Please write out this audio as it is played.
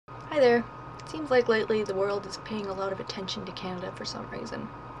Hi there. It seems like lately the world is paying a lot of attention to Canada for some reason.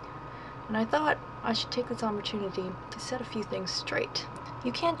 And I thought I should take this opportunity to set a few things straight.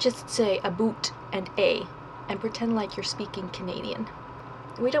 You can't just say Aboot and A and pretend like you're speaking Canadian.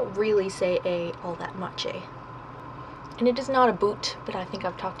 We don't really say A all that much, eh? And it is not Aboot, but I think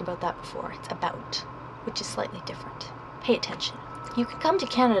I've talked about that before. It's about, which is slightly different. Pay attention. You can come to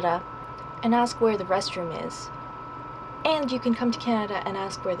Canada and ask where the restroom is, and you can come to Canada and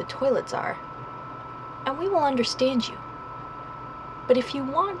ask where the toilets are, and we will understand you. But if you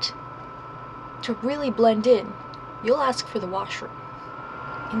want to really blend in, you'll ask for the washroom.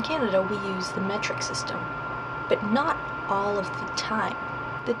 In Canada, we use the metric system, but not all of the time.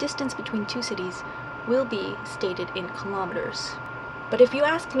 The distance between two cities will be stated in kilometers. But if you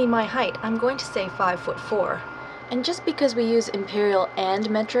ask me my height, I'm going to say 5'4". And just because we use imperial and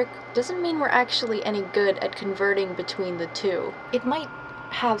metric doesn't mean we're actually any good at converting between the two. It might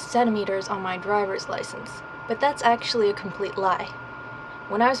have centimeters on my driver's license, but that's actually a complete lie.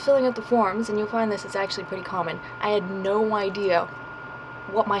 When I was filling out the forms, and you'll find this is actually pretty common, I had no idea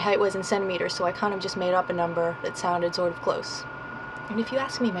what my height was in centimeters, so I kind of just made up a number that sounded sort of close. And if you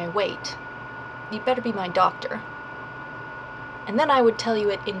ask me my weight, you'd better be my doctor. And then I would tell you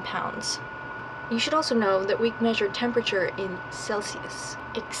it in pounds. You should also know that we measure temperature in Celsius,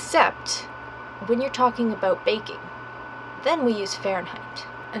 except when you're talking about baking. Then we use Fahrenheit.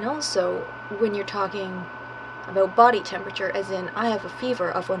 And also when you're talking about body temperature, as in I have a fever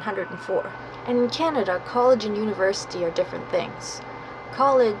of 104. And in Canada, college and university are different things.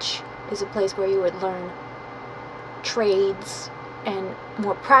 College is a place where you would learn trades and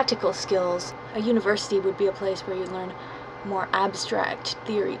more practical skills. A university would be a place where you learn more abstract,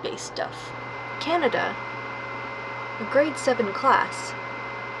 theory-based stuff. Canada, a grade 7 class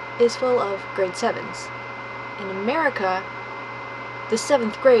is full of grade 7s. In America, the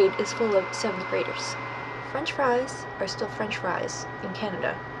 7th grade is full of 7th graders. French fries are still French fries in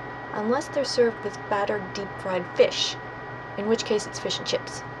Canada, unless they're served with battered deep-fried fish, in which case it's fish and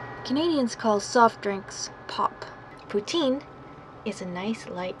chips. Canadians call soft drinks pop. Poutine is a nice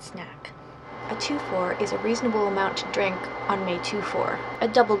light snack. A 2-4 is a reasonable amount to drink on May 2-4. A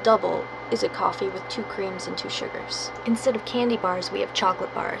double-double is a coffee with 2 creams and 2 sugars. Instead of candy bars, we have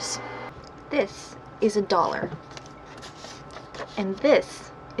chocolate bars. This is a dollar. And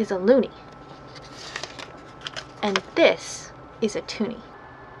this is a loonie. And this is a toonie.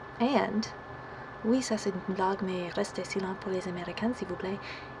 And, oui, ça c'est une blague, mais restez silent pour les Américains, s'il vous plaît,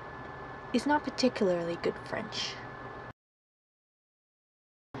 is not particularly good French.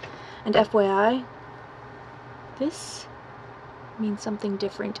 And FYI, this means something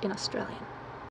different in Australian.